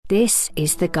This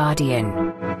is The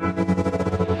Guardian.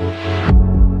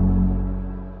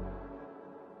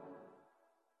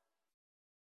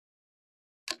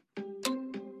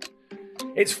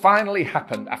 It's finally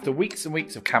happened. After weeks and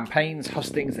weeks of campaigns,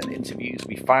 hustings and interviews,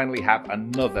 we finally have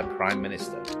another Prime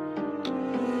Minister.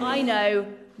 I know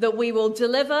that we will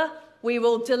deliver, we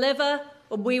will deliver,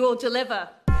 and we will deliver.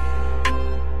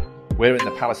 We're in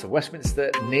the Palace of Westminster,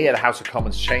 near the House of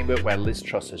Commons chamber, where Liz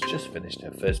Truss has just finished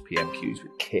her first PMQs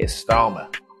with Keir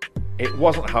Starmer. It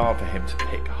wasn't hard for him to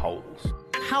pick holes.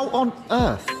 How on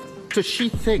earth does she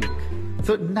think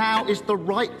that now is the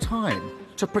right time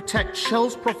to protect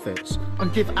Shell's profits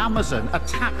and give Amazon a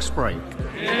tax break?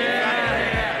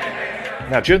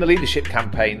 Now, during the leadership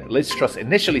campaign, Liz Truss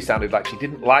initially sounded like she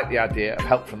didn't like the idea of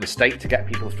help from the state to get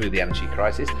people through the energy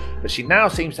crisis, but she now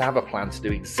seems to have a plan to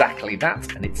do exactly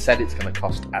that, and it said it's going to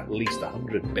cost at least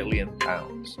 £100 billion.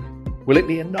 Will it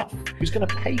be enough? Who's going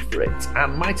to pay for it?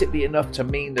 And might it be enough to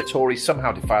mean the Tories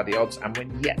somehow defy the odds and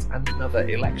win yet another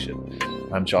election?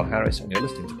 I'm John Harris, and you're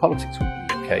listening to Politics with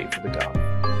the UK for The Guardian.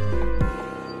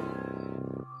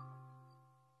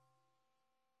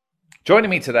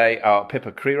 Joining me today are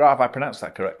Pippa Crerar, have I pronounced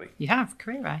that correctly? You have,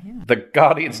 Crerar, yeah. The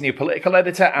Guardian's new political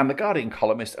editor and The Guardian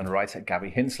columnist and writer Gaby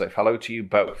Hinsliff. Hello to you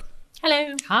both.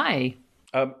 Hello. Hi.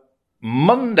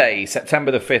 Monday,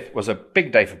 September the 5th, was a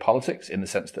big day for politics in the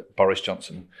sense that Boris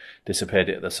Johnson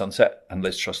disappeared at the sunset and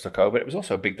Liz Truss took over. It was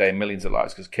also a big day in millions of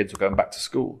lives because kids were going back to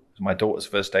school. It was my daughter's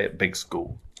first day at big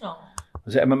school. Oh.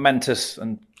 Was it a momentous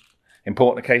and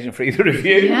important occasion for either of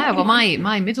you? Yeah, well,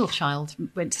 my middle child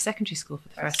went to secondary school for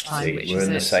the first time, which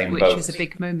was a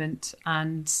big moment.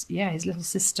 And yeah, his little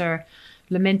sister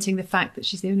lamenting the fact that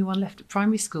she's the only one left at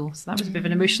primary school. So that was a bit of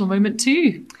an emotional moment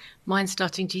too. Mine's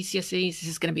starting GCSEs. This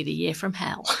is going to be the year from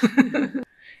hell.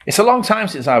 It's a long time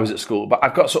since I was at school, but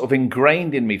I've got sort of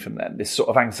ingrained in me from then this sort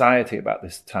of anxiety about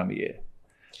this time of year,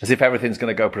 as if everything's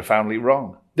going to go profoundly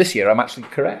wrong. This year, I'm actually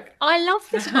correct. I love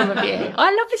this time of year.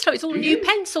 I love this time. It's all new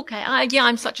pencil case.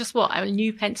 I'm such a swot. A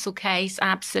new pencil case,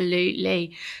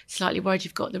 absolutely. Slightly worried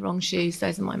you've got the wrong shoes.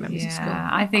 Those are my memories of school.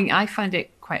 I think I find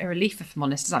it quite a relief, if I'm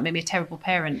honest. Does that make me a terrible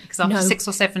parent? Because after 6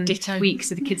 or 7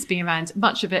 weeks of the kids being around,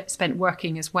 much of it spent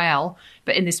working as well.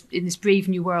 But in this brave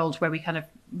new world where we kind of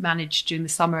managed during the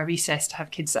summer recess to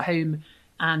have kids at home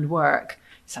and work,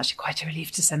 it's actually quite a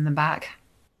relief to send them back.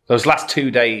 Those last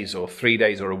 2 days or 3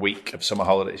 days or a week of summer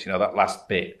holidays, that last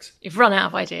bit. You've run out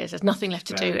of ideas. There's nothing left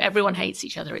to do. Everyone hates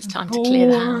each other. It's time to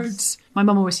clear the house. My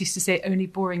mum always used to say, only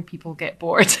boring people get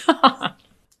bored.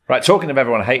 Right, talking of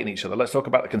everyone hating each other, let's talk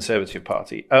about the Conservative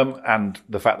Party and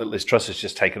the fact that Liz Truss has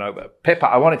just taken over. Pippa,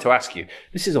 I wanted to ask you,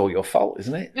 this is all your fault,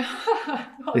 isn't it?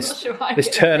 This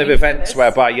turn of events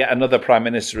whereby yet another Prime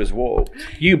Minister has walked.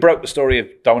 You broke the story of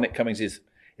Dominic Cummings'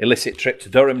 illicit trip to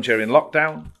Durham during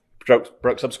lockdown.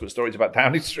 Broke subsequent stories about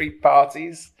Downing Street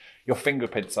parties. Your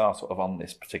fingerprints are sort of on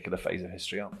this particular phase of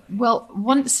history, aren't they? Well,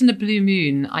 once in a blue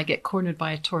moon, I get cornered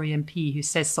by a Tory MP who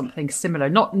says something similar,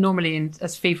 not normally in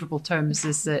as favourable terms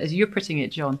as you're putting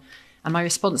it, John. And my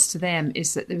response to them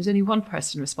is that there was only one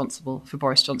person responsible for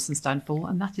Boris Johnson's downfall,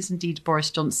 and that is indeed Boris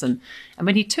Johnson. And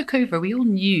when he took over, we all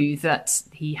knew that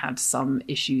he had some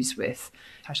issues with,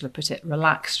 how shall I put it,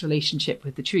 relaxed relationship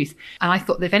with the truth. And I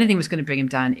thought that if anything was going to bring him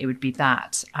down, it would be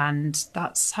that. And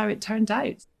that's how it turned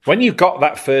out. When you got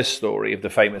that first story of the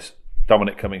famous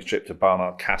Dominic Cummings trip to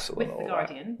Barnard Castle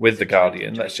with The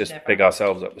Guardian, let's just big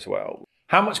ourselves up as well.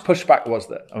 How much pushback was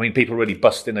there? I mean, people really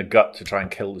busting a gut to try and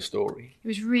kill the story. It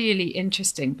was really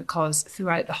interesting because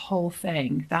throughout the whole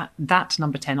thing, that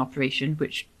number 10 operation,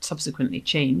 which subsequently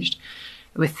changed,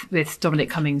 with Dominic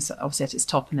Cummings obviously at its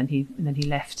top, and then he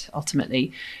left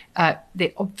ultimately.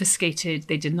 They obfuscated,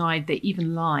 they denied, they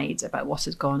even lied about what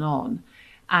had gone on.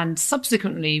 And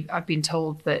subsequently, I've been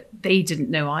told that they didn't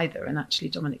know either, and actually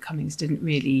Dominic Cummings didn't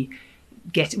really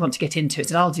want to get into it.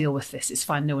 Said, I'll deal with this. It's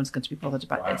fine. No one's going to be bothered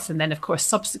about this. And then, of course,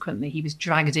 subsequently, he was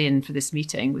dragged in for this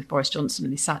meeting with Boris Johnson,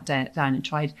 and they sat down and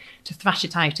tried to thrash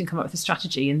it out and come up with a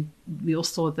strategy. And we all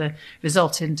saw the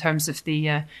result in terms of the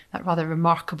that rather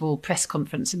remarkable press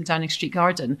conference in the Downing Street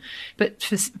garden. But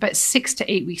for about 6 to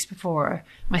 8 weeks before,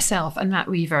 myself and Matt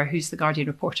Weaver, who's the Guardian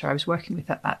reporter I was working with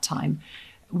at that time,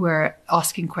 were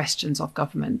asking questions of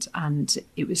government, and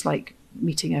it was like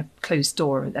meeting a closed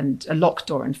door, and a locked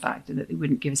door, in fact, and that they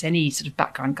wouldn't give us any sort of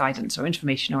background guidance or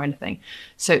information or anything.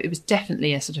 So it was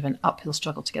definitely a sort of an uphill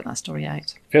struggle to get that story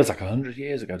out. Feels like 100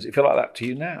 years ago. Does it feel like that to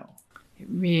you now? It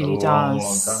really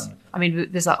does. Long time. I mean,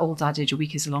 there's that old adage, a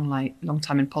week is a long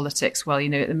time in politics. Well,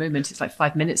 at the moment, it's like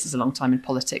 5 minutes is a long time in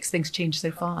politics. Things change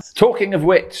so fast. Talking of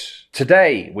which,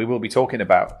 today we will be talking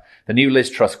about the new Liz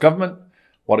Truss government,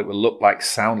 what it will look like,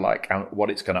 sound like, and what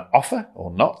it's going to offer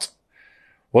or not.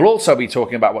 We'll also be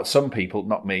talking about what some people,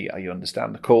 not me, you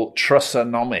understand, call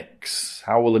Trussonomics.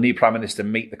 How will the new Prime Minister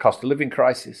meet the cost of living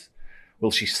crisis?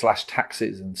 Will she slash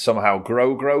taxes and somehow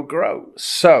grow?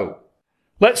 So,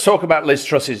 let's talk about Liz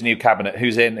Truss's new cabinet,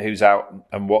 who's in, who's out,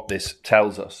 and what this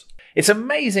tells us. It's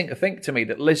amazing to think to me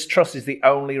that Liz Truss is the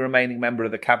only remaining member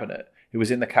of the cabinet who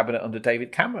was in the cabinet under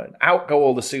David Cameron. Out go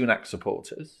all the Sunak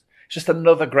supporters. It's just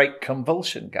another great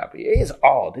convulsion, Gabby. It is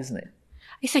odd, isn't it?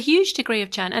 It's a huge degree of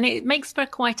churn, and it makes for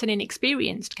quite an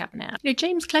inexperienced cabinet.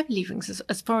 James Cleverly brings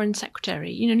as Foreign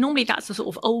Secretary. Normally that's a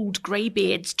sort of old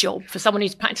greybeard's job for someone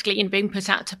who's practically being put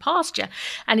out to pasture.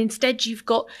 And instead you've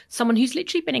got someone who's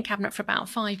literally been in cabinet for about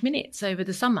 5 minutes over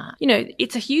the summer.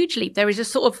 It's a huge leap.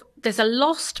 There's a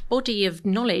lost body of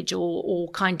knowledge or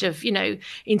kind of,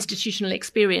 institutional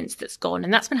experience that's gone.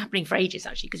 And that's been happening for ages,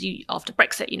 actually, because after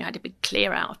Brexit, had a big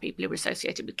clear out of people who were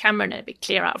associated with Cameron and a big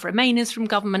clear out of Remainers from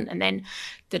government. And then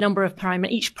the number of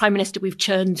each prime minister we've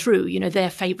churned through, their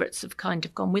favourites have kind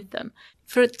of gone with them.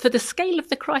 For the scale of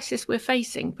the crisis we're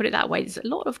facing, put it that way, there's a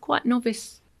lot of quite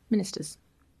novice ministers.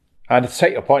 And to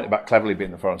take your point about Cleverly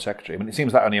being the Foreign Secretary, it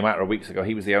seems like only a matter of weeks ago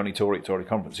he was the only Tory at Tory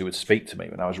conference who would speak to me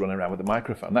when I was running around with a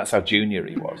microphone. That's how junior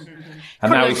he was.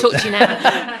 And now talk to you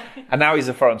now. And now he's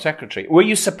the Foreign Secretary. Were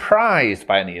you surprised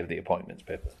by any of the appointments,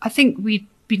 Pippa? I think we'd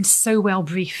been so well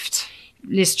briefed.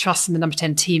 Liz Truss and the Number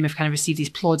 10 team have kind of received these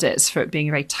plaudits for it being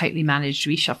a very tightly managed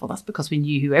reshuffle. That's because we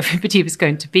knew who everybody was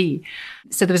going to be.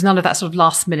 So there was none of that sort of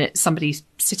last minute, somebody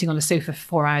sitting on a sofa for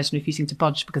 4 hours and refusing to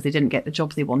budge because they didn't get the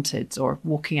job they wanted, or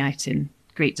walking out in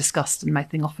great disgust and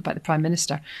mouthing off about the Prime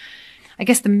Minister. I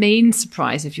guess the main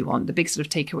surprise, if you want, the big sort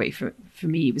of takeaway for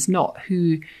me was not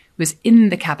who was in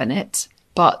the cabinet,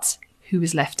 but who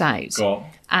was left out.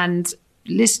 And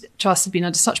Liz Truss had been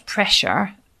under such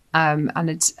pressure and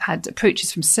had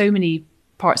approaches from so many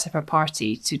parts of her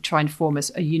party to try and form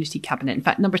a unity cabinet. In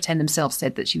fact, Number 10 themselves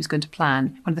said that she was going to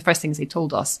plan, one of the first things they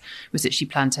told us was that she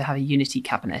planned to have a unity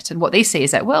cabinet. And what they say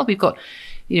is that, well, we've got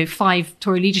 5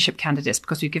 Tory leadership candidates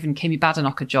because we've given Gaby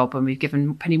Badenoch a job and we've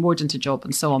given Penny Mordaunt a job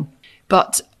and so on.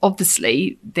 But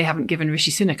obviously they haven't given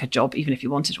Rishi Sunak a job, even if he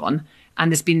wanted one. And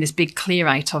there's been this big clear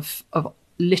out of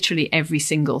literally every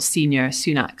single senior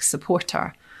Sunak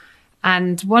supporter.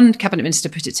 And one cabinet minister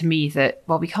put it to me that,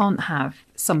 well, we can't have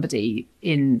somebody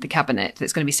in the cabinet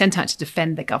that's going to be sent out to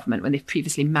defend the government when they've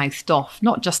previously mouthed off,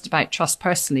 not just about Truss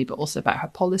personally, but also about her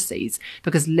policies,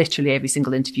 because literally every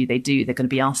single interview they do, they're going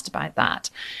to be asked about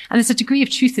that. And there's a degree of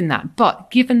truth in that.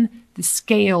 But given the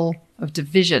scale of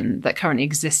division that currently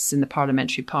exists in the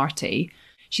parliamentary party,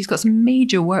 she's got some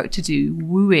major work to do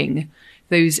wooing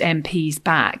those MPs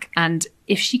back. And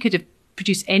if she could have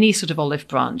produce any sort of olive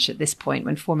branch at this point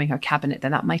when forming her cabinet,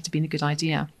 then that might have been a good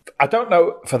idea. I don't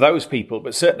know for those people,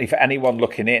 but certainly for anyone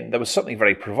looking in, there was something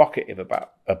very provocative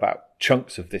about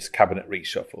chunks of this cabinet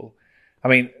reshuffle.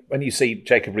 When you see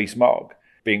Jacob Rees-Mogg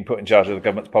being put in charge of the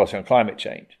government's policy on climate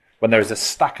change, when there is a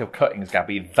stack of cuttings,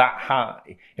 Gabby, that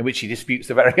high, in which he disputes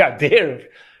the very idea of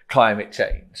climate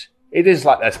change, it is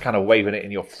like that's kind of waving it in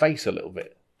your face a little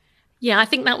bit. Yeah, I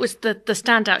think that was the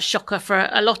standout shocker for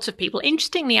a lot of people.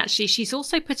 Interestingly, actually, she's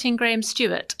also put in Graham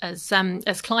Stewart as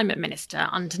climate minister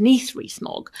underneath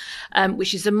Rees-Mogg,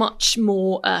 which is a much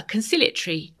more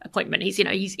conciliatory appointment. He's an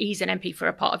MP for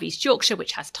a part of East Yorkshire,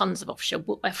 which has tons of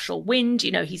offshore wind.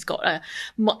 He's got a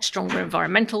much stronger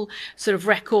environmental sort of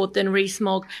record than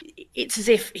Rees-Mogg. It's as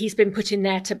if he's been put in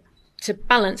there to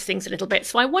balance things a little bit.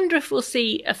 So I wonder if we'll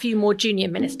see a few more junior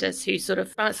ministers who sort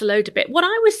of balance the load a bit. What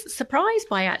I was surprised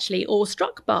by, actually, or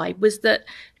struck by, was that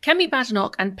Gaby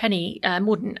Badenoch and Penny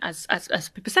Mordaunt, as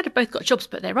Pippa said, have both got jobs,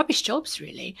 but they're rubbish jobs,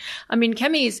 really.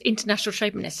 Gaby is International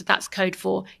Trade Minister. That's code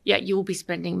for, you will be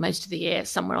spending most of the year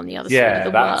somewhere on the other side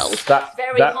of the world.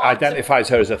 That identifies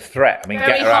her as a threat. Get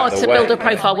her out of the way. Very hard to build a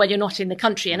profile when you're not in the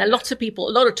country. And a lot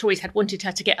of Tories had wanted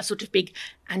her to get a sort of big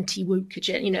anti-woke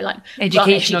agenda, like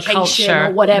educational culture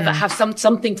or whatever, have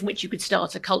something from which you could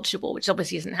start a culture war, which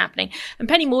obviously isn't happening. And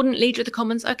Penny Mordaunt, Leader of the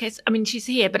Commons, okay, she's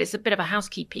here, but it's a bit of a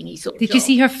housekeeping-y sort of Did job. You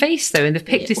see her face, though, in the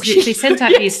pictures? They sent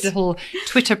out these little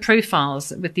Twitter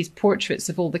profiles with these portraits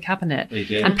of all the cabinet.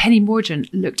 And Penny Mordaunt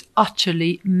looked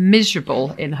utterly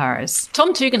miserable in hers.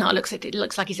 Tom Tugendhat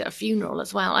looks like he's at a funeral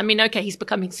as well. Okay, he's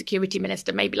becoming security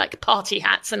minister, maybe like party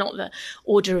hats are not the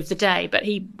order of the day, but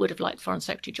he would have liked Foreign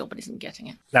Secretary job but isn't getting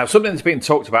it. Now, something that's been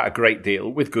talked about a great deal,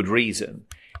 with good reason,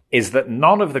 is that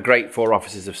none of the great 4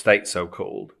 offices of state,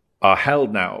 so-called, are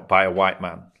held now by a white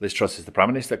man. Liz Truss is the Prime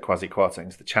Minister, Kwasi Kwarteng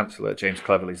is the Chancellor, James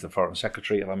Cleverly is the Foreign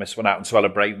Secretary, if I miss one out, and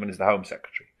Suella Braverman is the Home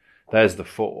Secretary. There's the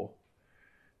 4.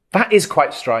 That is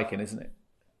quite striking, isn't it?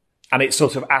 And it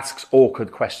sort of asks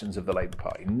awkward questions of the Labour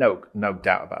Party. No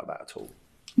doubt about that at all.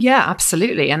 Yeah,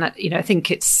 absolutely. And, I think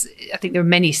there are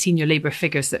many senior Labour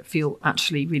figures that feel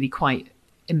actually really quite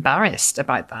embarrassed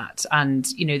about that. And,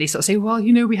 they sort of say, well,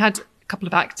 we had a couple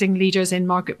of acting leaders in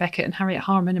Margaret Beckett and Harriet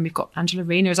Harman, and we've got Angela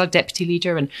Rayner as our deputy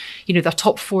leader. And, the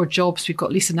top 4 jobs, we've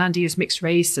got Lisa Nandy who's mixed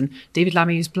race and David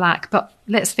Lammy who's black. But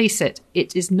let's face it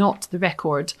is not the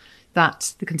record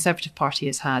that the Conservative Party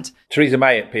has had. Theresa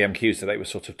May at PMQs today was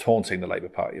sort of taunting the Labour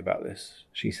Party about this.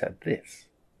 She said this.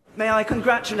 May I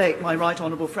congratulate my right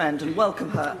honourable friend and welcome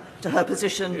her to her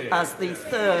position as the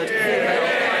third female.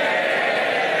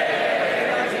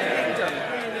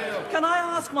 Can I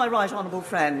ask my right honourable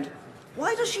friend,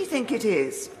 why does she think it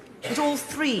is that all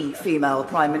 3 female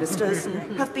prime ministers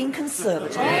have been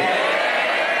Conservative?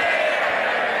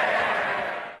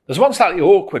 There's one slightly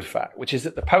awkward fact, which is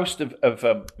that the post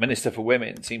of Minister for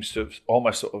Women seems to have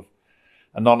almost sort of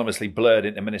anonymously blurred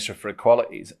into Minister for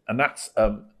Equalities, and that's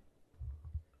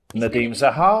Nadhim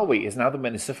Zahawi is now the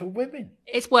Minister for Women.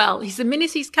 He's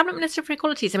Cabinet Minister for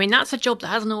Equalities. I mean, that's a job that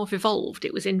hasn't always evolved.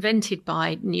 It was invented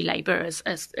by New Labour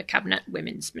as a Cabinet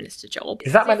Women's Minister job.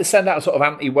 Is that meant to send out a sort of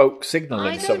anti-woke signal?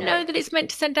 I don't know that it's meant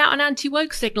to send out an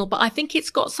anti-woke signal, but I think it's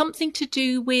got something to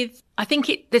do with,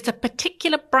 there's a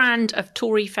particular brand of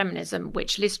Tory feminism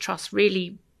which Liz Truss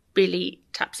really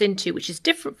taps into, which is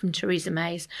different from Theresa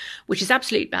May's, which is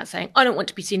absolutely about saying, I don't want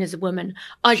to be seen as a woman.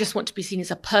 I just want to be seen as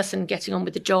a person getting on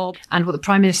with the job. And what the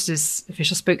Prime Minister's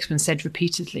official spokesman said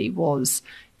repeatedly was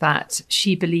that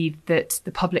she believed that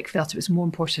the public felt it was more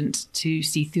important to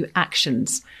see through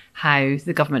actions how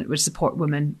the government would support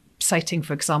women, citing,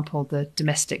 for example, the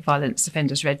Domestic Violence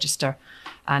Offenders Register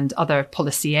and other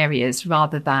policy areas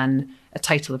rather than a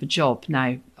title of a job.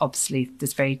 Now, obviously,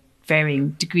 there's very varying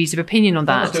degrees of opinion on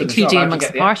that, including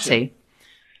amongst the party.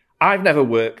 I've never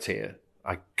worked here.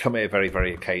 I come here very,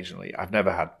 very occasionally. I've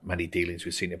never had many dealings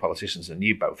with senior politicians, and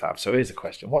you both have. So here's a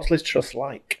question. What's Liz Truss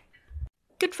like?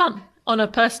 Good fun on a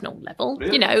personal level.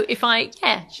 Really?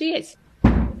 She is.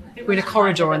 We're in a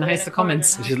corridor in the House of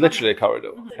Commons. This is literally a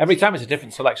corridor. Every time it's a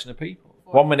different selection of people.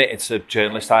 One minute it's a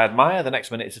journalist I admire, the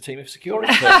next minute it's a team of security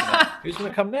personnel. Who's going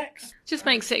to come next? Just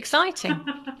makes it exciting.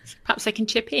 Perhaps they can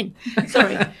chip in.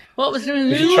 Sorry. What was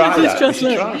Liz Truss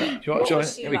like? Do you want to join?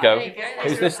 Here we go.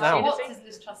 Who's this now? What is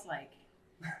Liz Truss like?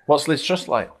 What's Liz Truss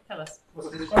like? Tell us. What's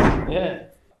Liz Truss like? Yeah.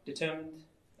 Determined,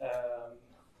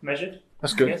 measured.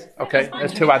 That's good. Okay,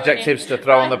 there's 2 adjectives to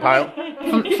throw on the pile.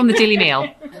 From the Daily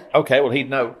Mail. Okay, well, he'd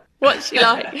know. What's she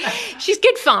like? She's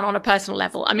good fun on a personal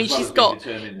level. I mean, she's got,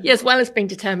 as well as being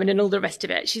determined and all the rest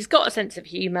of it, she's got a sense of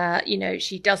humour.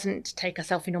 She doesn't take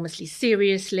herself enormously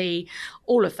seriously,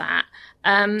 all of that.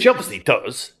 She obviously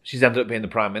does. She's ended up being the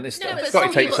Prime Minister. No, You've got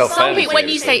to take yourself fairly seriously. When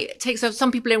you say takes herself,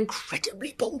 some people are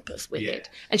incredibly pompous with it.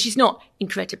 And she's not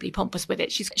incredibly pompous with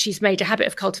it. She's made a habit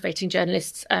of cultivating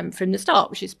journalists from the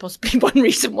start, which is possibly one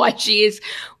reason why she is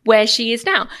where she is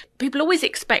now. People always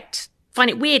find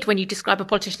it weird when you describe a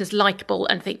politician as likeable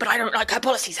and think, but I don't like her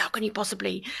policies. How can she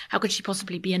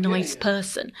possibly be a nice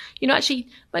person? Actually,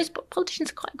 most politicians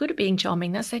are quite good at being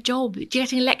charming. That's their job.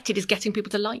 Getting elected is getting people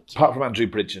to like you. Apart from Andrew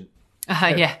Bridgen.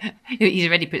 Yeah, he's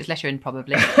already put his letter in,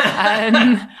 probably.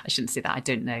 I shouldn't say that. I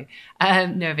don't know.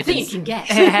 No evidence. I think you can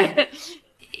guess.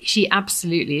 She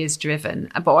absolutely is driven.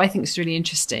 But what I think is really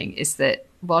interesting is that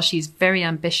while she's very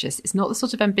ambitious, it's not the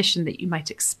sort of ambition that you might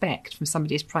expect from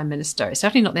somebody as Prime Minister. It's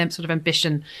certainly not the sort of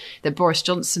ambition that Boris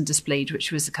Johnson displayed,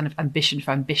 which was a kind of ambition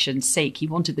for ambition's sake. He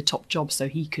wanted the top job so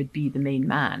he could be the main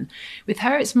man. With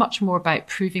her, it's much more about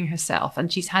proving herself.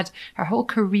 And she's had her whole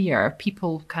career,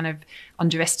 people kind of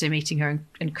underestimating her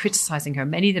and criticising her,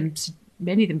 many of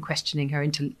them questioning her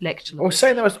intellectual. Or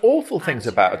saying there was awful things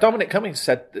about her. Dominic Cummings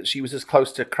said that she was as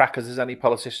close to crackers as any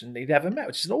politician he'd ever met,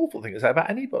 which is an awful thing to say about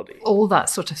anybody. All that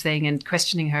sort of thing, and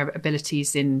questioning her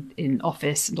abilities in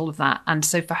office and all of that. And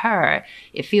so for her,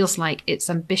 it feels like it's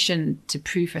ambition to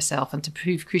prove herself and to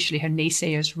prove, crucially, her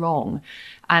naysayers wrong.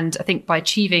 And I think by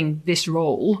achieving this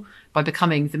role, by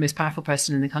becoming the most powerful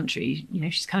person in the country,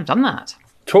 she's kind of done that.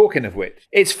 Talking of which,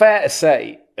 it's fair to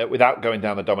say, without going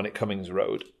down the Dominic Cummings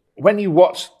road, when you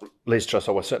watch Liz Truss,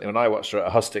 or certainly when I watched her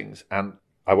at Hustings, and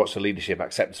I watched the leadership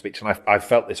acceptance speech, and I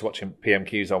felt this watching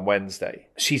PMQs on Wednesday,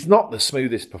 she's not the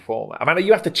smoothest performer. I mean,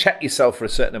 you have to check yourself for a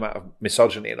certain amount of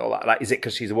misogyny and all that. Like, is it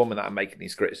because she's a woman that I'm making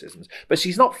these criticisms? But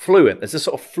she's not fluent. There's a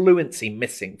sort of fluency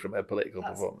missing from her political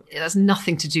performance. It has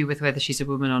nothing to do with whether she's a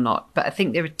woman or not. But I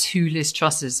think there are 2 Liz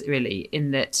Trusses, really,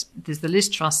 in that there's the Liz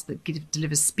Truss that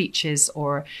delivers speeches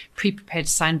or pre-prepared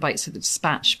sound bites at the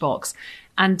dispatch box.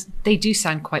 And they do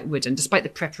sound quite wooden, despite the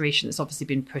preparation that's obviously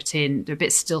been put in. They're a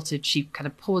bit stilted. She kind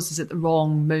of pauses at the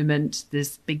wrong moment.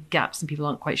 There's big gaps and people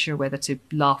aren't quite sure whether to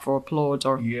laugh or applaud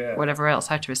or whatever else,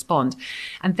 how to respond.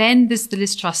 And then there's the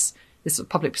Liz Truss, this sort of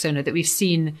public persona that we've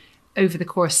seen over the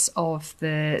course of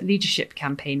the leadership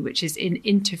campaign, which is in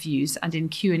interviews and in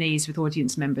Q&As with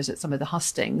audience members at some of the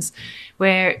hustings,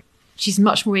 where she's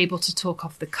much more able to talk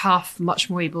off the cuff,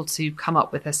 much more able to come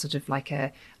up with a sort of like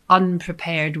a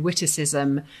unprepared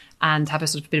witticism and have a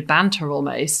sort of bit of banter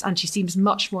almost. And she seems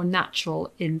much more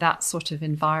natural in that sort of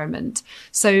environment.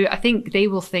 So I think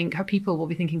her people will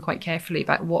be thinking quite carefully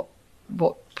about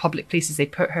what public places they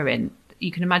put her in.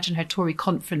 You can imagine her Tory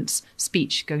conference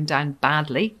speech going down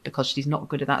badly because she's not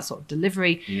good at that sort of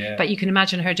delivery. Yeah. But you can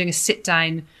imagine her doing a sit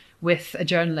down with a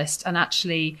journalist and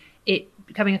actually it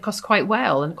coming across quite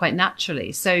well and quite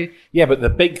naturally. So yeah, but the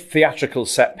big theatrical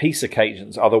set piece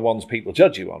occasions are the ones people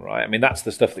judge you on, right? I mean, that's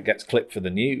the stuff that gets clipped for the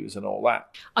news and all that.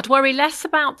 I'd worry less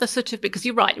about the sort of, because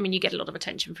you're right, I mean, you get a lot of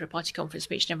attention for a party conference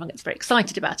speech and everyone gets very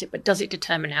excited about it, but does it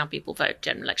determine how people vote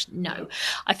general election? No.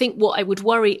 I think what I would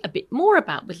worry a bit more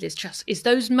about with Liz Truss is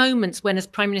those moments when as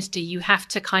Prime Minister you have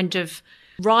to kind of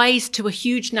rise to a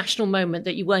huge national moment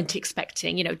that you weren't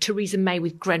expecting, Theresa May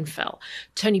with Grenfell,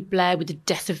 Tony Blair with the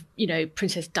death of,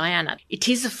 Princess Diana. It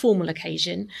is a formal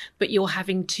occasion, but you're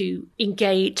having to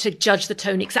engage, to judge the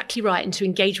tone exactly right and to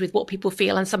engage with what people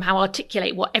feel and somehow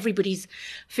articulate what everybody's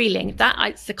feeling.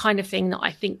 That's the kind of thing that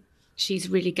I think she's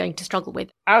really going to struggle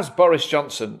with. As Boris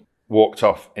Johnson walked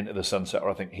off into the sunset, or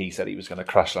I think he said he was going to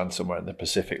crash land somewhere in the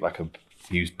Pacific like a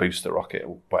used booster rocket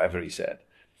or whatever he said.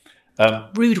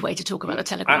 Rude way to talk about the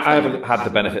Telegraph. I haven't had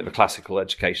the benefit of a classical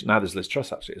education. Now there's Liz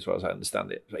Truss, actually, as well as I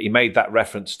understand it. He made that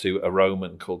reference to a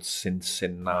Roman called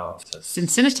Cincinnatus.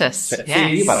 Cincinnatus,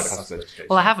 yes. You've had a classical education.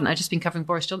 Well, I haven't. I've just been covering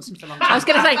Boris Johnson for a long time. I was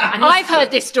going to say, I've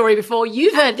heard this story before.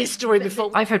 You've heard this story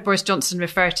before. I've heard Boris Johnson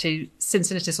refer to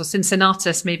Cincinnatus or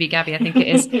Cincinnatus, maybe, Gaby, I think it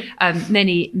is,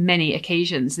 many, many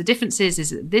occasions. The difference is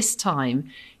that this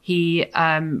time he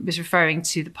was referring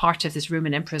to the part of this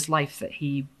Roman emperor's life that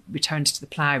he returns to the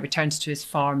plough, returns to his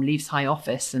farm, leaves high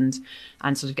office and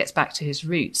sort of gets back to his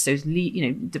roots. So,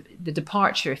 the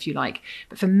departure, if you like.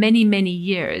 But for many, many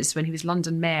years, when he was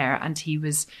London mayor and he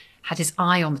had his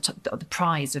eye on the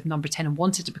prize of number 10 and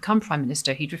wanted to become Prime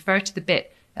Minister, he'd refer to the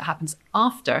bit that happens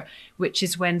after, which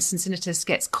is when Cincinnatus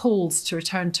gets called to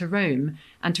return to Rome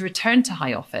and to return to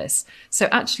high office. So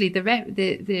actually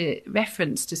the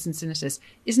reference to Cincinnatus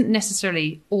isn't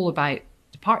necessarily all about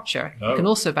departure. No. It can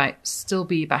also still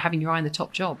be about having your eye on the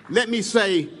top job. Let me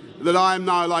say that I am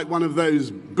now like one of those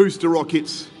booster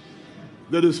rockets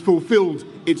that has fulfilled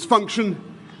its function,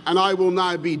 and I will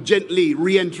now be gently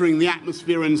re-entering the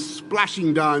atmosphere and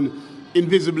splashing down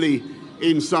invisibly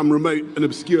in some remote and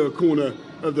obscure corner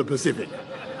of the Pacific.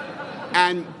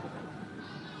 And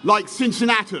like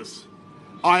Cincinnatus,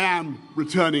 I am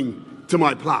returning to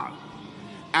my plough,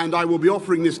 and I will be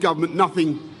offering this government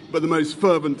nothing but the most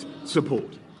fervent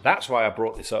support. That's why I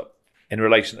brought this up in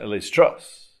relation to Liz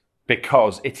Truss,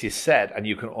 because it is said, and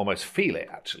you can almost feel it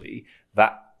actually,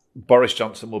 that Boris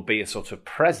Johnson will be a sort of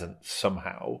presence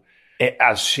somehow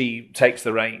as she takes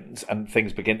the reins and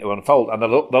things begin to unfold. And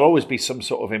there'll always be some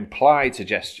sort of implied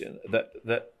suggestion that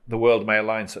the world may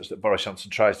align such that Boris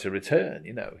Johnson tries to return.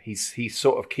 He's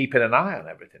sort of keeping an eye on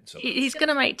everything. He's going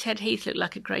to make Ted Heath look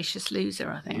like a gracious loser,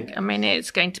 I think. Yeah. I mean,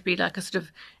 it's going to be like a sort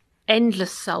of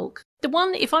endless sulk.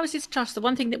 If I was Liz Truss, the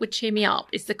one thing that would cheer me up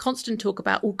is the constant talk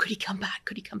about, could he come back?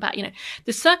 Could he come back?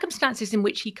 The circumstances in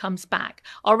which he comes back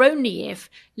are only if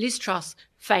Liz Truss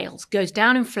fails, goes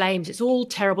down in flames, it's all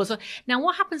terrible. So now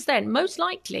what happens then? Most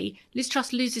likely, Liz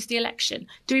Truss loses the election.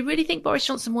 Do we really think Boris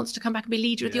Johnson wants to come back and be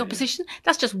leader of the opposition? Yeah.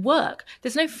 That's just work.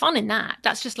 There's no fun in that.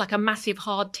 That's just like a massive,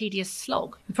 hard, tedious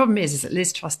slog. The problem is that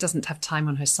Liz Truss doesn't have time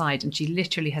on her side, and she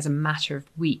literally has a matter of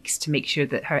weeks to make sure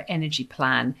that her energy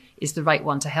plan is the right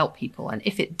one to help people. And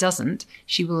if it doesn't,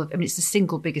 she will, it's the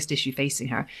single biggest issue facing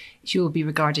her. She will be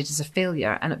regarded as a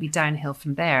failure and it'll be downhill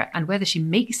from there. And whether she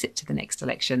makes it to the next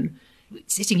election,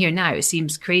 sitting here now, it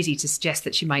seems crazy to suggest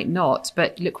that she might not,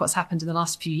 but look what's happened in the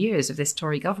last few years of this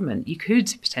Tory government. You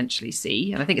could potentially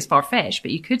see, and I think it's far-fetched,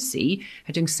 but you could see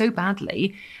her doing so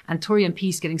badly and Tory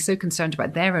MPs getting so concerned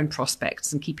about their own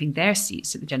prospects and keeping their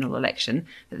seats at the general election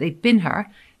that they bin her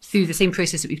through the same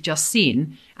process that we've just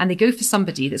seen, and they go for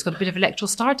somebody that's got a bit of electoral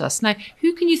stardust. Now,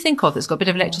 who can you think of that's got a bit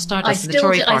of electoral stardust in the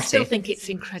Tory party? I still think it's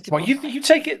incredible. Well, you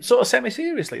take it sort of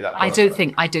semi-seriously, that. I don't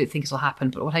think it'll happen,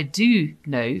 but what I do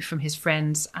know from his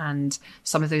friends and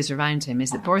some of those around him is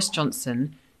that Boris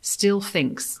Johnson still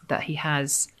thinks that he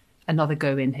has another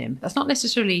go in him. That's not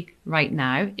necessarily right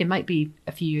now. It might be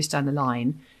a few years down the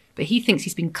line. But he thinks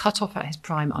he's been cut off at his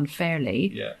prime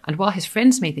unfairly. Yeah. And while his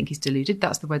friends may think he's deluded,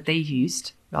 that's the word they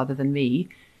used rather than me,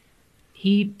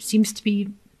 he seems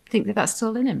to think that that's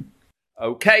still in him.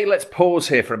 Okay, let's pause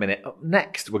here for a minute. Up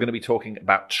next, we're going to be talking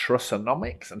about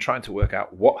Trussonomics and trying to work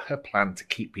out what her plan to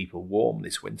keep people warm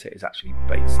this winter is actually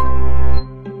based on.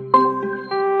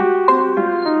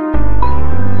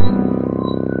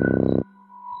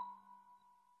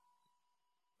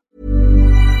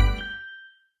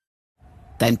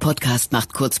 Dein Podcast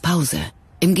macht kurz Pause.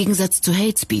 Im Gegensatz zu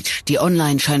Hate Speech, die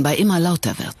online scheinbar immer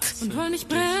lauter wird. Und wollen nicht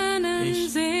brennen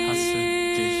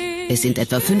sehen. Es sind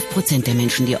etwa 5% der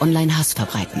Menschen, die online Hass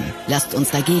verbreiten. Lasst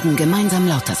uns dagegen gemeinsam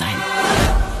lauter sein.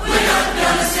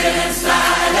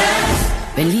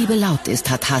 Wenn Liebe laut ist,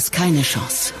 hat Hass keine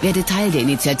Chance. Werde Teil der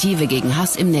Initiative gegen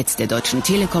Hass im Netz der Deutschen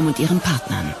Telekom und ihren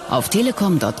Partnern. Auf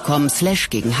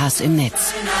telekom.com/gegen Hass im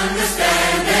Netz.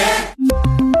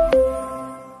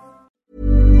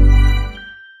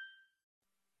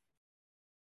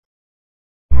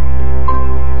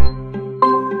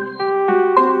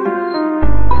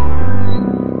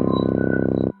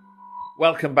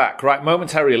 Welcome back. Right,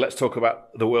 momentarily, let's talk about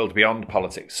the world beyond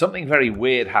politics. Something very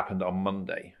weird happened on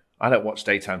Monday. I don't watch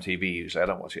daytime TV usually. I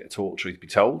don't watch it at all, truth be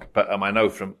told. But I know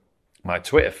from my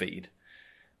Twitter feed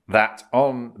that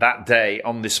on that day,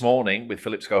 on this morning, with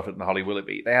Philip Schofield and Holly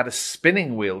Willoughby, they had a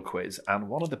spinning wheel quiz, and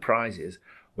one of the prizes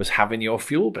was having your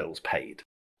fuel bills paid.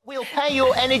 We'll pay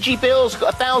your energy bills,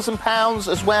 got £1,000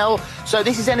 as well. So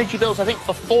this is energy bills, I think,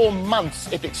 for 4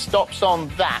 months if it stops on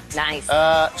that. Nice.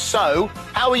 So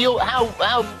how are your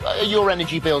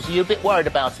energy bills? Are you a bit worried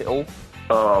about it all?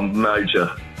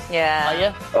 Major. Yeah. Are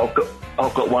you?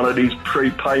 I've got one of these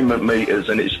prepayment meters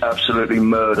and it's absolutely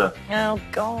murder. Oh,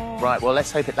 God. Right, well,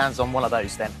 let's hope it lands on one of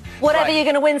those then. Whatever, right. You're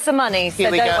going to win some money, so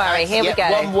don't worry. Here we go.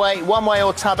 One way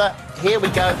or t'other. Here we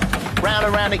go. Round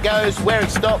and round it goes. Where it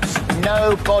stops,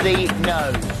 nobody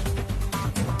knows.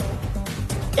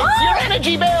 It's your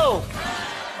energy bill!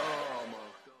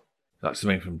 That's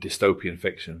something from dystopian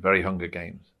fiction, very Hunger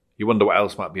Games. You wonder what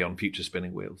else might be on future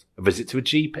spinning wheels. A visit to a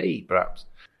GP, perhaps.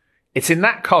 It's in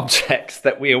that context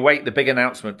that we await the big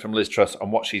announcement from Liz Truss on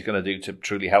what she's going to do to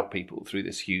truly help people through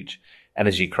this huge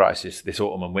energy crisis this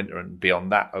autumn and winter and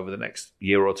beyond that over the next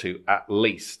year or two at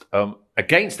least.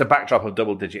 Against the backdrop of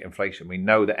double-digit inflation, we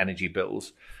know that energy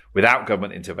bills without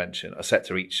government intervention are set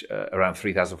to reach around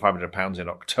 £3,500 in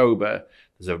October.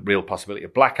 There's a real possibility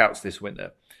of blackouts this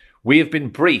winter. We have been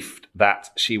briefed that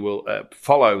she will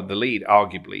follow the lead,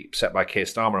 arguably, set by Keir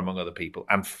Starmer, among other people,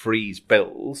 and freeze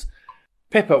bills.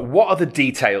 Pippa, what are the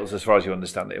details, as far as you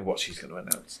understand it, of what she's going to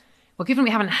announce? Well, given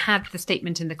we haven't had the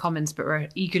statement in the Commons, but we're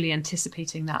eagerly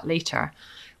anticipating that later,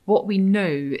 what we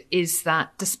know is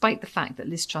that despite the fact that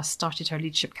Liz Truss started her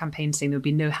leadership campaign saying there would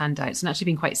be no handouts and actually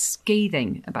been quite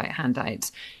scathing about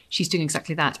handouts, she's doing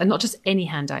exactly that. And not just any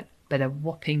handout, but a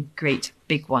whopping great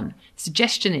big one. The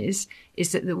suggestion is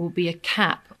that there will be a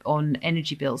cap on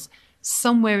energy bills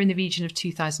somewhere in the region of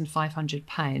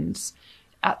 £2,500.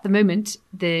 At the moment,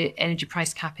 the energy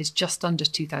price cap is just under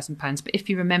 £2,000. But if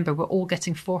you remember, we're all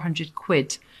getting 400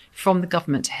 quid from the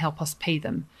government to help us pay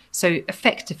them. So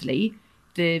effectively,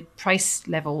 the price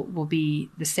level will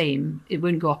be the same. It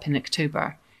won't go up in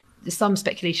October. There's some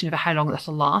speculation over how long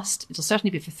that'll last. It'll certainly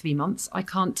be for 3 months. I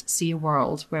can't see a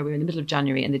world where we're in the middle of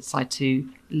January and they decide to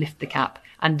lift the cap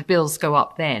and the bills go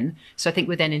up then. So I think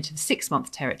we're then into the 6-month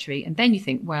territory. And then you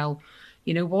think, well,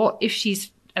 you know what, if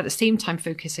she's at the same time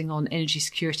focusing on energy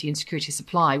security and security of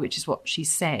supply, which is what she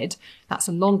said, that's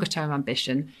a longer term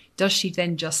ambition. Does she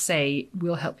then just say,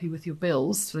 we'll help you with your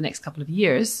bills for the next couple of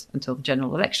years until the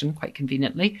general election, quite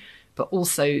conveniently, but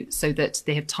also so that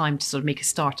they have time to sort of make a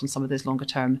start on some of those longer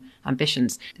term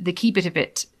ambitions? The key bit of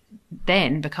it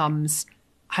then becomes,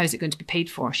 how is it going to be paid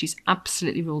for? She's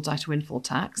absolutely ruled out a windfall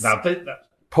tax. Now,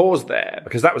 pause there,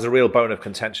 because that was a real bone of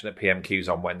contention at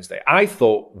PMQs on Wednesday. I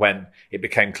thought when it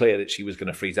became clear that she was going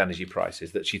to freeze energy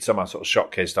prices, that she'd somehow sort of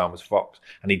shot Keir Starmer's fox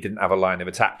and he didn't have a line of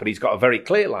attack. But he's got a very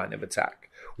clear line of attack,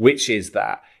 which is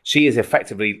that she is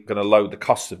effectively going to load the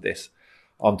costs of this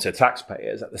onto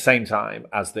taxpayers at the same time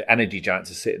as the energy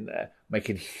giants are sitting there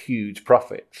making huge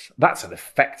profits. That's an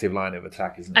effective line of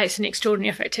attack, isn't it? It's an extraordinarily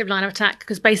effective line of attack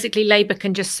because basically Labour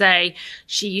can just say,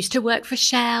 she used to work for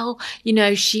Shell, you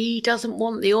know, she doesn't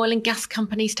want the oil and gas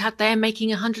companies to have, they're making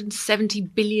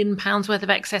 £170 billion worth of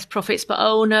excess profits, but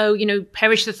oh no, you know,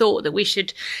 perish the thought that we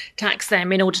should tax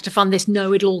them in order to fund this.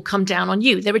 No, it'll all come down on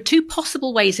you. There are two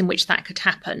possible ways in which that could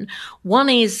happen. One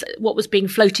is what was being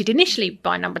floated initially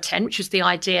by Number 10, which was the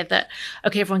idea that,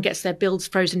 okay, everyone gets their bills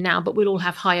frozen now, but we'll all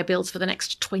have higher bills for the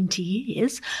next 20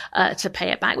 years to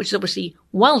pay it back, which is obviously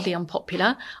wildly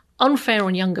unpopular. unfair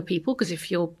on younger people, because if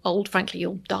you're old, frankly,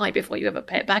 you'll die before you ever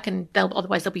pay it back, and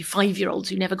otherwise there'll be 5-year-olds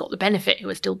who never got the benefit who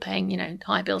are still paying,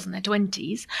 higher bills in their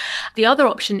 20s. The other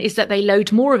option is that they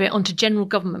load more of it onto general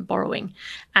government borrowing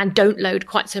and don't load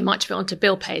quite so much of it onto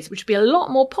bill pays, which would be a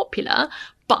lot more popular.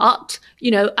 But,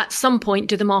 at some point,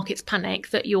 do the markets panic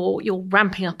that you're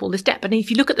ramping up all this debt? But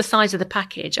if you look at the size of the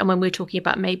package, and when we're talking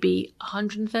about maybe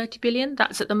 130 billion,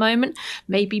 that's at the moment,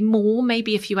 maybe more,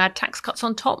 maybe if you add tax cuts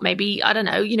on top, maybe, I don't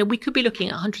know, we could be looking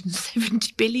at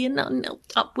 170 billion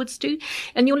upwards too.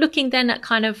 And you're looking then at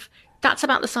that's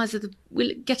about the size of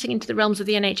we're getting into the realms of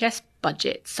the NHS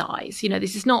budget size.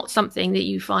 This is not something that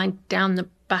you find down the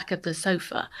back of the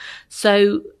sofa.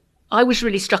 So I was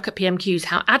really struck at PMQs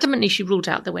how adamantly she ruled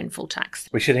out the windfall tax.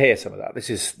 We should hear some of that. This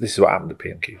is what happened at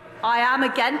PMQ. I am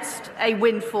against a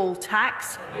windfall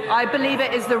tax. I believe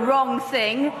it is the wrong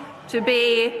thing to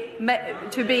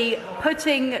be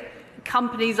putting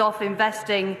companies off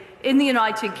investing in the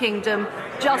United Kingdom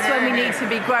just when we need to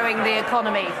be growing the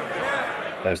economy.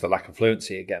 There's the lack of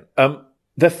fluency again.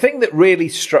 The thing that really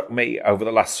struck me over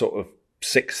the last sort of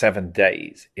 6-7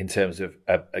 days in terms of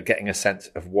getting a sense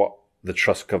of what the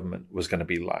Truss government was going to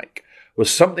be like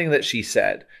was something that she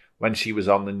said when she was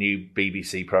on the new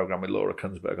BBC programme with Laura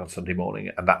Kunsberg on Sunday morning,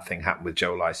 and that thing happened with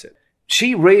Joe Lycett.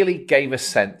 She really gave a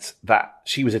sense that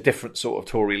she was a different sort of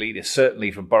Tory leader, certainly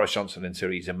from Boris Johnson and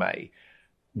Theresa May,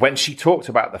 when she talked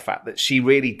about the fact that she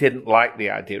really didn't like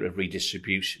the idea of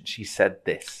redistribution. She said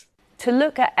this: to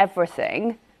look at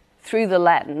everything through the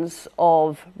lens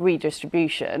of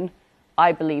redistribution,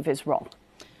 I believe is wrong.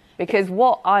 Because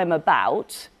what I'm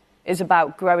about is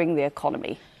about growing the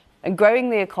economy. And growing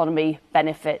the economy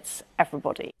benefits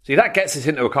everybody. See, that gets us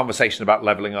into a conversation about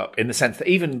levelling up, in the sense that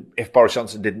even if Boris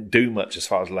Johnson didn't do much as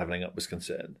far as levelling up was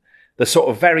concerned, the sort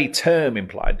of very term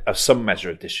implied of some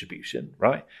measure of distribution,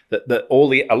 right?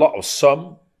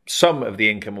 Some of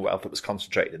the income and wealth that was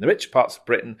concentrated in the rich parts of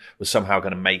Britain was somehow going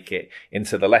to make it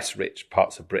into the less rich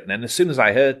parts of Britain. And as soon as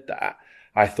I heard that,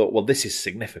 I thought, well, this is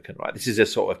significant, right? This is a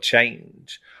sort of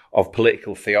change of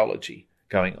political theology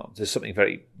going on. There's something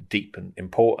very deep and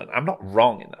important. I'm not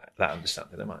wrong in that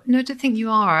understanding, am I? No, I don't think you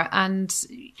are. And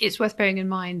it's worth bearing in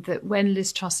mind that when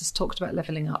Liz Truss has talked about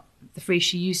levelling up, the phrase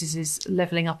she uses is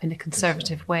levelling up in a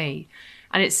conservative way.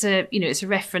 And it's a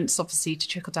reference, obviously, to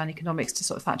trickle-down economics, to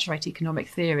sort of Thatcherite economic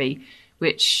theory,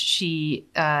 which she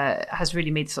has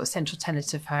really made the sort of central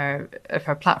tenet of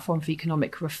her platform for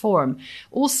economic reform.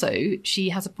 Also, she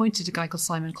has appointed a guy called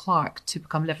Simon Clarke to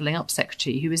become Levelling Up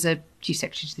Secretary, who is a Chief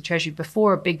Secretary to the Treasury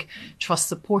before, a big Truss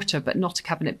supporter, but not a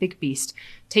cabinet big beast,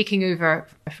 taking over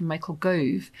from Michael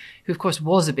Gove, who, of course,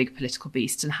 was a big political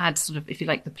beast and had sort of, if you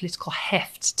like, the political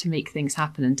heft to make things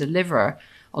happen and deliver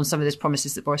on some of those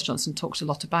promises that Boris Johnson talked a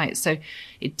lot about. So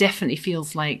it definitely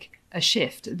feels like a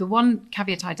shift. The one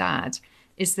caveat I'd add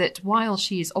is that while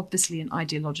she is obviously an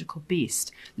ideological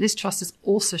beast, Liz Truss has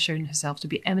also shown herself to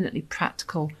be eminently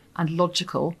practical and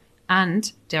logical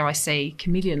and, dare I say,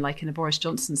 chameleon-like in a Boris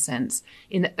Johnson sense,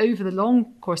 in that over the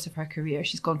long course of her career,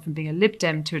 she's gone from being a Lib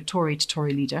Dem to Tory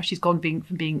leader. She's gone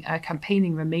from being a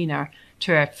campaigning Remainer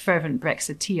to a fervent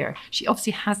Brexiteer. She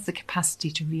obviously has the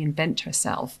capacity to reinvent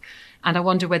herself. And I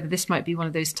wonder whether this might be one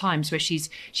of those times where she's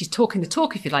talking the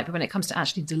talk, if you like, but when it comes to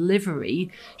actually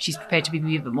delivery, she's prepared to be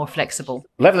a bit more flexible.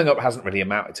 Levelling up hasn't really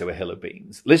amounted to a hill of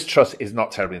beans. Liz Truss is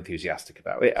not terribly enthusiastic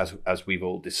about it, as we've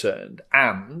all discerned.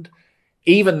 And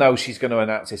even though she's going to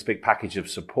announce this big package of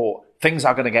support, things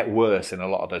are going to get worse in a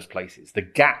lot of those places. The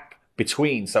gap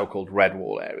between so-called red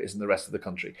wall areas and the rest of the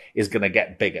country is going to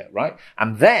get bigger, right?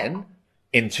 And then,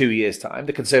 in 2 years' time,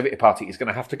 the Conservative Party is going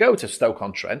to have to go to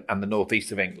Stoke-on-Trent and the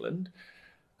northeast of England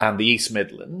and the East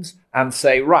Midlands and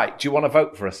say, right, do you want to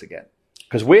vote for us again?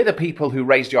 Because we're the people who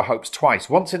raised your hopes twice,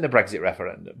 once in the Brexit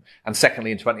referendum and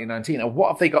secondly in 2019. And what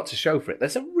have they got to show for it?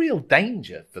 There's a real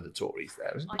danger for the Tories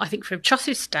there, isn't there? I think from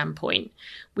Truss's standpoint,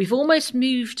 we've almost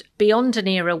moved beyond an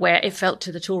era where it felt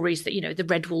to the Tories that, the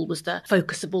red wall was the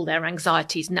focus of all their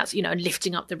anxieties, and that's,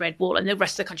 lifting up the red wall, and the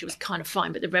rest of the country was kind of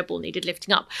fine, but the red wall needed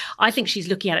lifting up. I think she's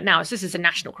looking at it now as this is a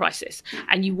national crisis,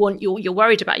 and you're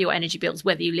worried about your energy bills,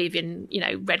 whether you live in,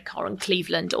 Redcar and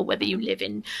Cleveland, or whether you live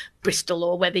in Bristol,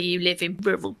 or whether you live in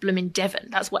rural blooming Devon.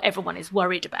 That's what everyone is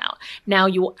worried about. Now,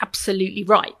 you're absolutely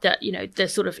right that, the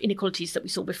sort of inequalities that we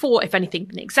saw before, if anything,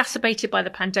 been exacerbated by the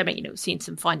pandemic. We've seen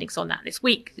some findings on that this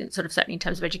week, sort of certainly in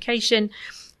terms of education.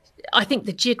 I think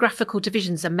the geographical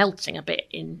divisions are melting a bit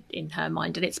in her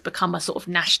mind, and it's become a sort of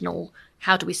national,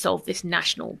 how do we solve this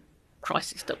national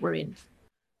crisis that we're in?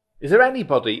 Is there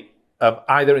anybody,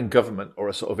 either in government or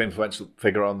a sort of influential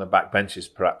figure on the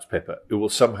backbenches, perhaps, Pippa, who will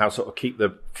somehow sort of keep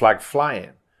the flag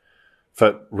flying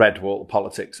for red wall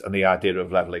politics and the idea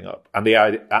of levelling up, and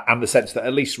the sense that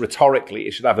at least rhetorically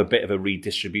it should have a bit of a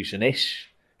redistribution-ish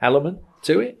element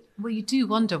to it. Well, you do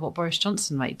wonder what Boris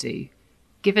Johnson might do,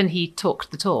 given he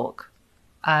talked the talk,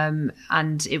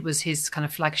 and it was his kind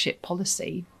of flagship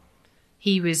policy.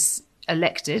 He was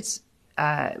elected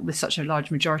with such a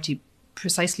large majority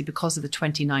precisely because of the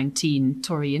 2019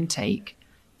 Tory intake.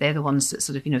 They're the ones that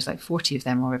sort of, it's like 40 of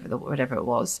them or whatever it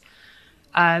was.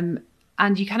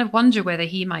 And you kind of wonder whether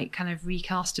he might kind of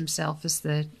recast himself as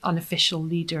the unofficial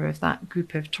leader of that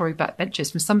group of Tory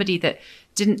backbenchers, from somebody that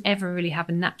didn't ever really have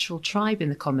a natural tribe in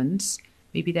the Commons.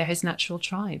 Maybe they're his natural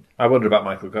tribe. I wonder about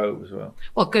Michael Gove as well.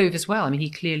 Well, Gove as well. I mean, he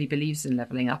clearly believes in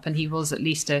levelling up, and he was at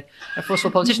least a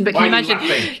forceful politician. But can you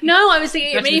imagine? No, I was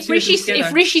thinking, if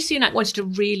Rishi Sunak wanted to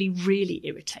really, really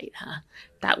irritate her,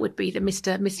 that would be the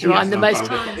Mr. I'm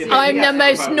the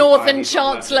most northern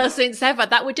chancellor since ever.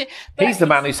 That would do. He's the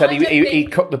man who said he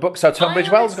cut the book so Tunbridge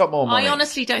Wells got more money. I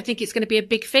honestly don't think it's going to be a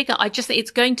big figure. I just think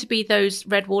it's going to be those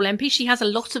Red Wall MPs. She has a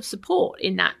lot of support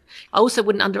in that. I also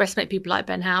wouldn't underestimate people like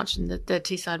Ben Houch and the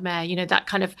Teesside Mayor. That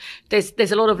kind of,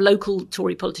 there's a lot of local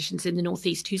Tory politicians in the North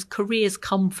East whose careers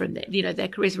come from it. Their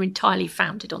careers are entirely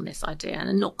founded on this idea and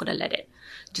are not going to let it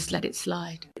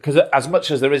slide. Because as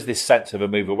much as there is this sense of a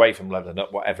move away from levelling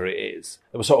up, whatever it is,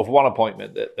 there was sort of one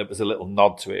appointment that was a little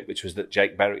nod to it, which was that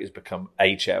Jake Berry has become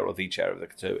a chair or the chair of the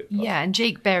Conservative Party. Yeah, and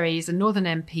Jake Berry is a Northern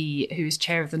MP who is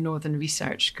chair of the Northern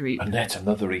Research Group. And that's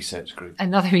another research group.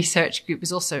 Another research group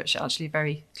is also actually a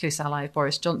very close ally of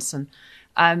Boris Johnson.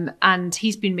 And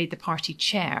he's been made the party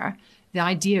chair. The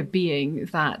idea being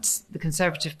that the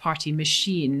Conservative Party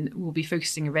machine will be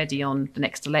focusing already on the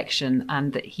next election,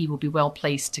 and that he will be well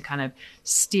placed to kind of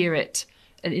steer it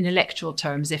in electoral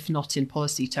terms, if not in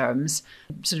policy terms,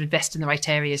 sort of invest in the right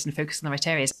areas and focus on the right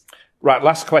areas. Right,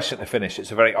 last question to finish.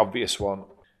 It's a very obvious one.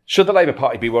 Should the Labour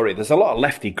Party be worried? There's a lot of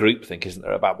lefty groupthink, isn't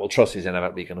there, about, well, Truss is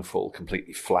inevitably going to fall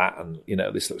completely flat and,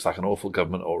 this looks like an awful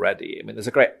government already. I mean, there's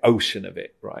a great ocean of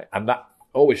it, right? And that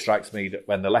always strikes me that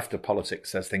when the left of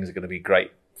politics says things are going to be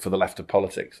great for the left of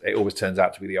politics, it always turns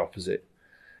out to be the opposite.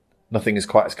 Nothing is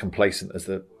quite as complacent as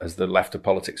the left of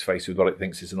politics faced with what it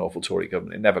thinks is an awful Tory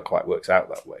government. It never quite works out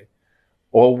that way.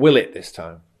 Or will it this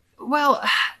time? Well,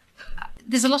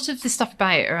 there's a lot of this stuff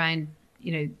around,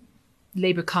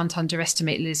 Labour can't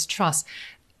underestimate Liz Truss.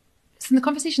 So in the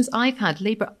conversations I've had,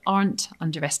 Labour aren't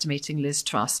underestimating Liz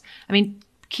Truss. I mean,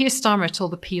 Keir Starmer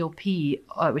told the PLP,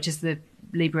 which is the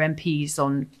Labour MPs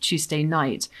on Tuesday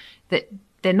night, that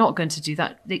they're not going to do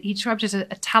that. He described her as a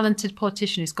talented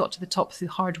politician who's got to the top through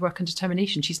hard work and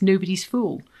determination. She's nobody's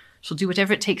fool. She'll do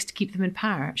whatever it takes to keep them in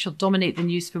power. She'll dominate the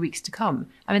news for weeks to come.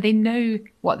 I mean, they know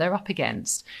what they're up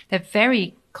against. They're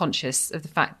very conscious of the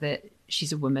fact that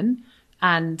she's a woman,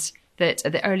 and that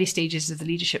at the early stages of the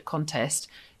leadership contest,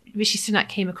 Rishi Sunak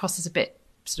came across as a bit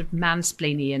sort of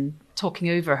mansplaining and talking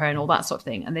over her and all that sort of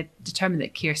thing. And they've determined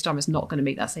that Keir Starmer is not going to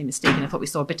make that same mistake. And I thought we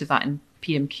saw a bit of that in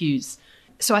PMQs.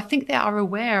 So I think they are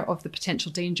aware of the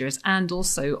potential dangers and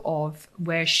also of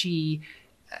where she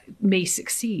may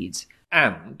succeed.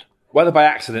 And whether by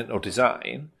accident or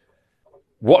design,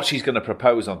 what she's going to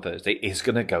propose on Thursday is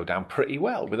going to go down pretty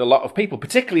well with a lot of people,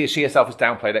 particularly as she herself has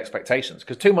downplayed expectations.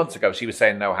 Because 2 months ago, she was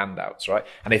saying no handouts, right?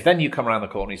 And if then you come around the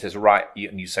corner and he says, right,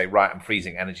 and you say, right, I'm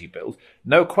freezing energy bills,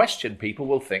 no question, people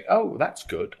will think, oh, that's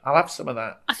good. I'll have some of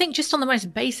that. I think just on the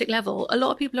most basic level, a lot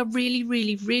of people are really,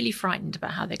 really, really frightened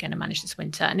about how they're going to manage this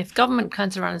winter. And if government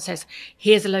turns around and says,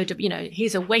 here's a load of,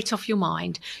 here's a weight off your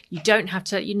mind, you don't have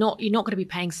to, you're not going to be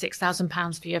paying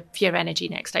 £6,000 for your energy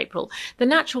next April, the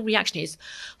natural reaction is,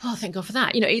 oh, thank God for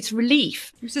that. It's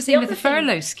relief. It was the same with the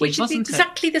furlough scheme, which wasn't is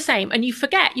exactly the same. And you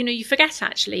forget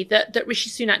actually that Rishi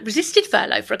Sunak resisted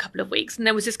furlough for a couple of weeks. And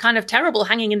there was this kind of terrible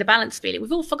hanging in the balance feeling.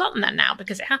 We've all forgotten that now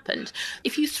because it happened.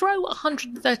 If you throw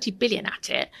 130 billion at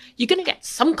it, you're going to get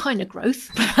some kind of growth,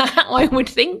 I would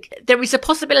think. There is a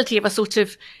possibility of a sort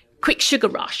of quick sugar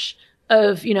rush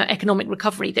of, economic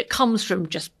recovery that comes from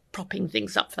just propping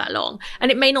things up for that long.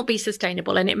 And it may not be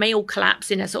sustainable, and it may all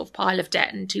collapse in a sort of pile of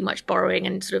debt and too much borrowing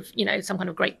and sort of, some kind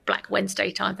of great Black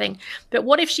Wednesday type thing. But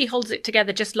what if she holds it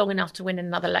together just long enough to win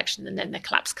another election, and then the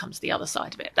collapse comes the other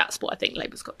side of it? That's what I think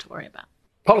Labour's got to worry about.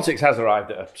 Politics has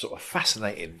arrived at a sort of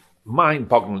fascinating,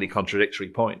 mind-bogglingly contradictory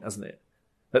point, hasn't it?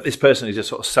 That this person is a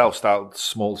sort of self-styled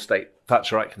small state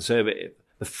Thatcherite conservative.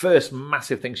 The first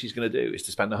massive thing she's going to do is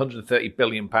to spend £130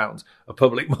 billion of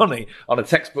public money on a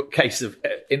textbook case of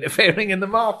interfering in the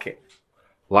market.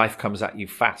 Life comes at you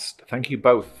fast. Thank you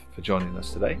both for joining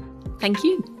us today. Thank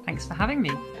you. Thanks for having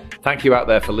me. Thank you out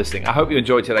there for listening. I hope you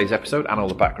enjoyed today's episode and all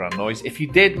the background noise. If you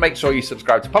did, make sure you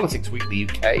subscribe to Politics Weekly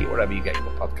UK, wherever you get your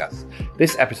podcasts.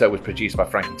 This episode was produced by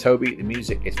Frankie Toby. The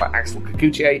music is by Axel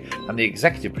Kakuchier, and the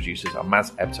executive producers are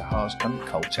Maz Ebtehaj and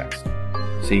Cole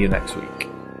Chaxton. See you next week.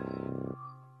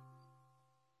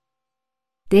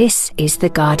 This is The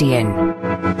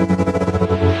Guardian.